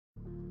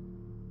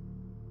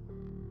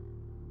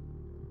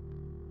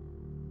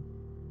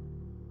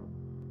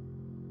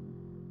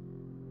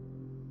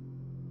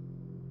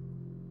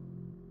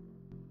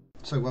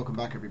So welcome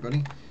back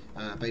everybody.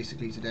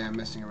 Basically today I'm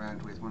messing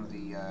around with one of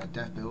the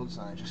dev builds,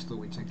 and I just thought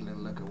we'd take a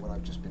little look at what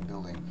I've just been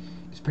building.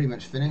 It's pretty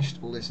much finished.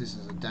 All this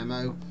is a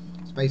demo.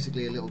 It's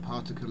basically a little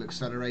particle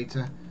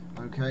accelerator.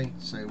 Okay,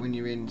 so when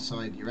you're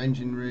inside your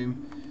engine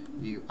room,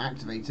 you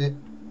activate it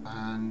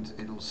and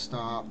it'll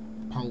start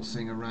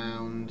pulsing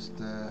around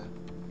the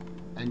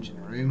engine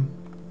room,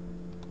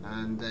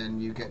 and then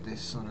you get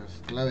this sort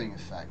of glowing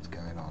effect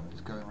going on.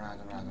 It's going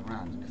round and round and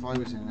round. And if I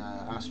was in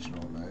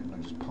astronaut mode and I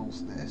just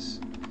pulse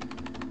this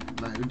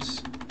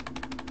loads,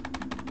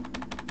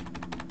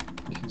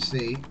 you can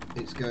see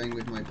it's going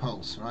with my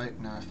pulse. Right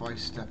now, if I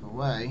step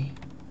away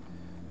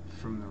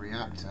from the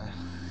reactor,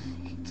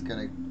 it's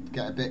going to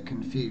get a bit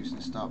confused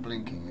and start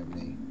blinking at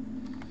me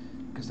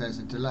because there's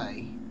a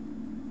delay.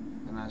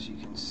 And as you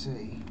can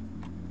see,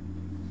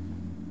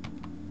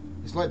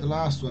 it's like the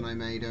last one I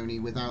made, only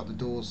without the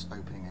doors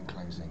opening and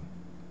closing.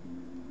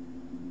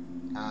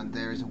 And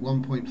there is a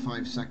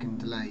 1.5 second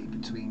delay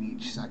between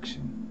each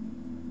section.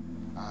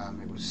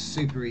 It was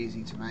super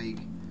easy to make.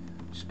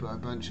 Just put a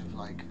bunch of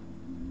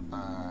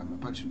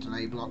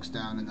delay blocks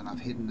down, and then I've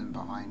hidden them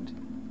behind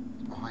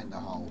the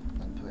hull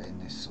and put in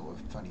this sort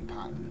of funny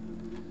pattern.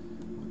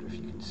 I wonder if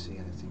you can see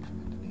anything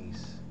from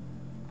underneath.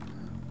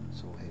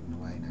 It's all hidden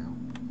away now.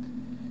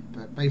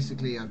 But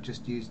basically I've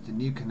just used the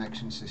new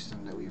connection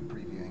system that we were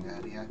previewing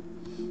earlier,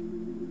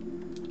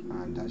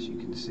 and as you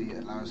can see,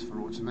 it allows for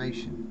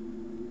automation.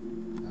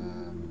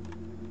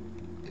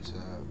 It's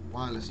a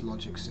wireless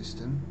logic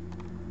system,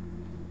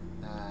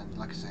 and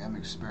like I say, I'm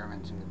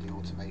experimenting with the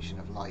automation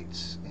of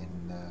lights in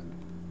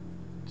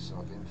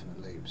sort of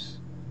infinite loops,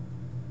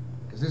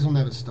 because this will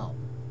never stop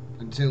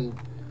until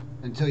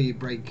you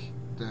break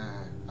the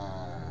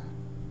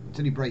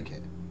until you break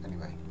it.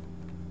 Anyway,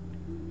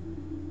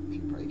 if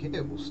you break it,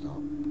 it will stop.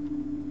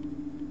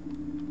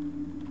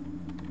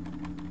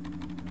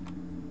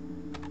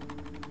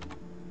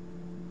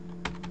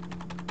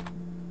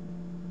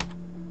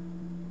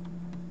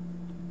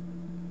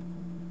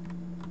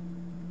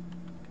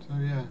 So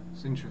yeah,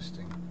 it's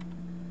interesting.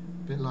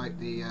 A bit like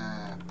the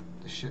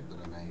ship that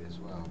I made as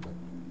well, but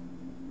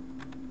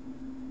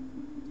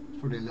it's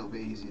probably a little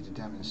bit easier to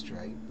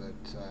demonstrate.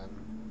 But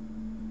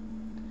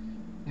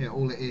yeah,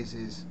 all it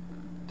is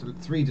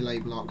 3 delay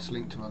blocks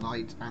linked to a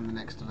light and the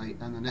next delay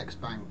and the next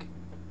bank.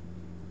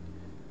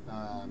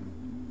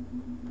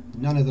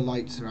 None of the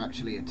lights are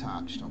actually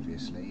attached,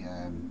 obviously.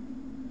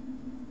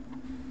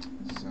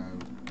 So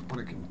what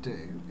I can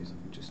do is I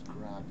can just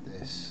grab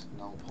this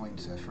null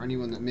pointer. For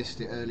anyone that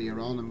missed it earlier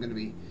on, I'm going to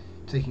be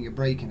taking a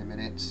break in a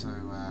minute, so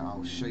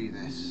I'll show you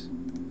this.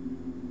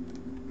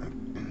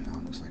 Oh,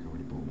 looks like I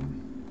already bought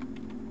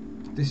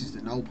one. This is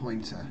the null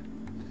pointer.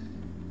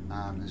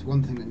 There's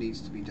one thing that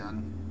needs to be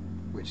done,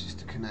 which is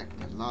to connect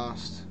the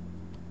last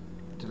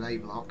delay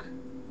block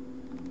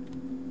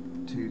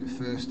to the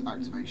first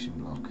activation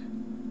block,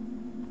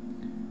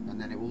 and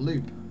then it will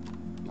loop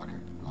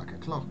like a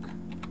clock.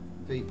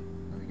 V.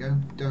 There we go.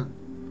 Done.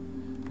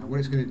 Now what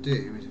it's going to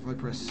do is, if I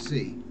press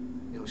C,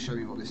 it'll show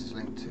me what this is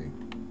linked to.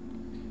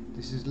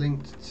 This is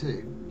linked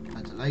to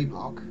a delay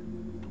block.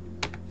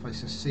 If I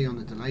say C on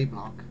the delay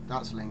block,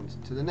 that's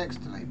linked to the next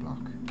delay block,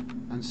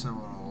 and so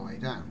on all the way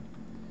down.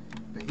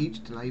 But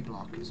each delay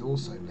block is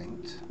also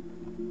linked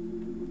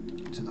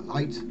to the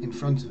light in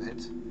front of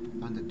it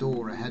and the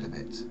door ahead of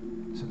it.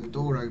 So the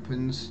door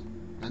opens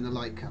and the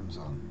light comes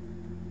on.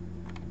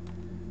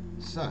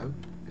 So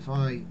if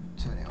I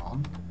turn it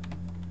on,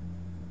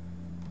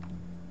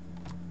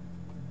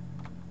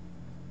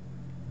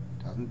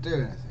 it doesn't do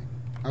anything.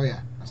 Oh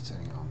yeah, that's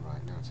turning it on.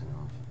 Right, now turn it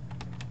off.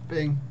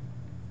 Bing,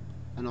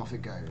 and off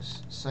it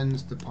goes.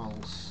 Sends the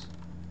pulse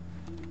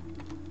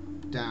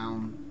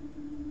down.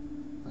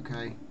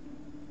 Okay.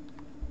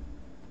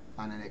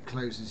 And then it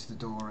closes the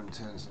door and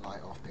turns the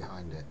light off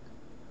behind it.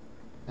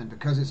 And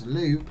because it's a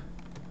loop,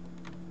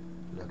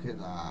 look at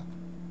that.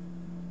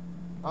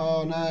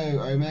 Oh no,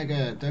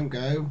 Omega, don't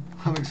go.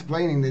 I'm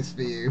explaining this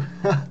for you.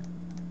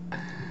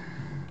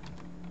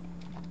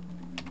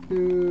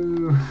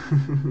 Ooh.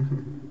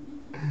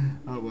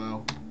 Oh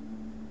well.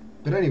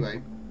 But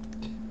anyway,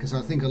 because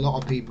I think a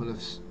lot of people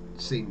have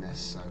seen this,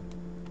 so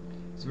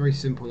it's a very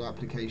simple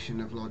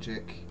application of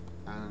logic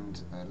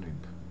and a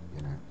loop,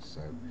 you know.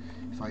 So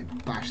if I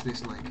bash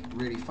this like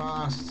really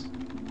fast,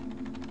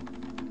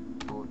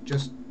 or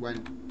just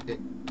when it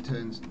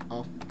turns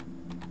off,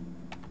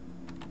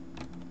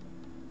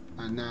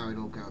 and now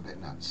it'll go a bit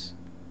nuts.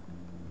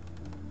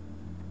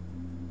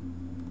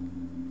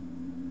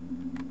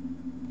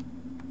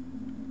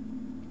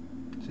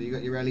 So you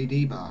got your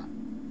LED bar.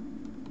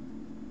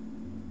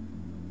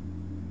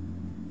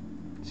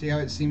 See how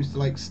it seems to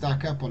like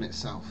stack up on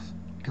itself,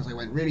 because I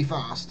went really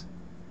fast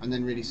and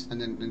then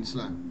then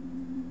slow.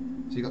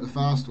 So you got the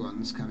fast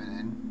ones coming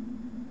in,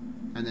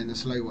 and then the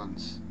slow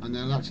ones, and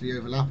they'll actually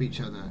overlap each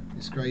other.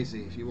 It's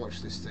crazy if you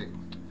watch this thing.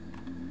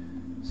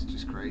 It's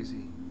just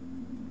crazy.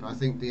 But I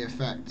think the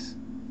effect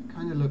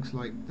kind of looks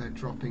like they're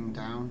dropping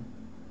down.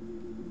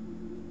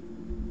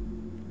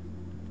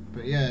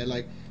 But yeah,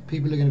 like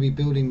people are going to be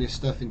building this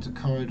stuff into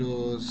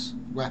corridors,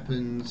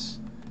 weapons,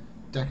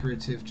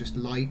 decorative, just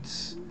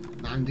lights,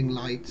 landing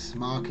lights,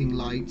 marking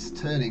lights,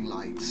 turning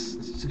lights.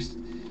 It's just,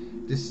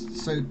 this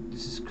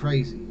is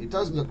crazy. It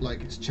does look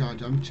like it's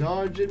charged. I'm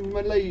charging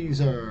my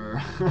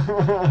laser,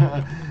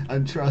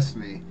 and trust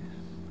me,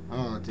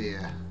 oh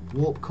dear,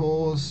 warp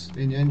cores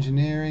in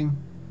engineering.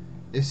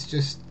 It's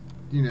just,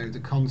 you know, the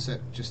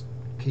concept just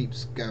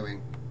keeps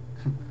going.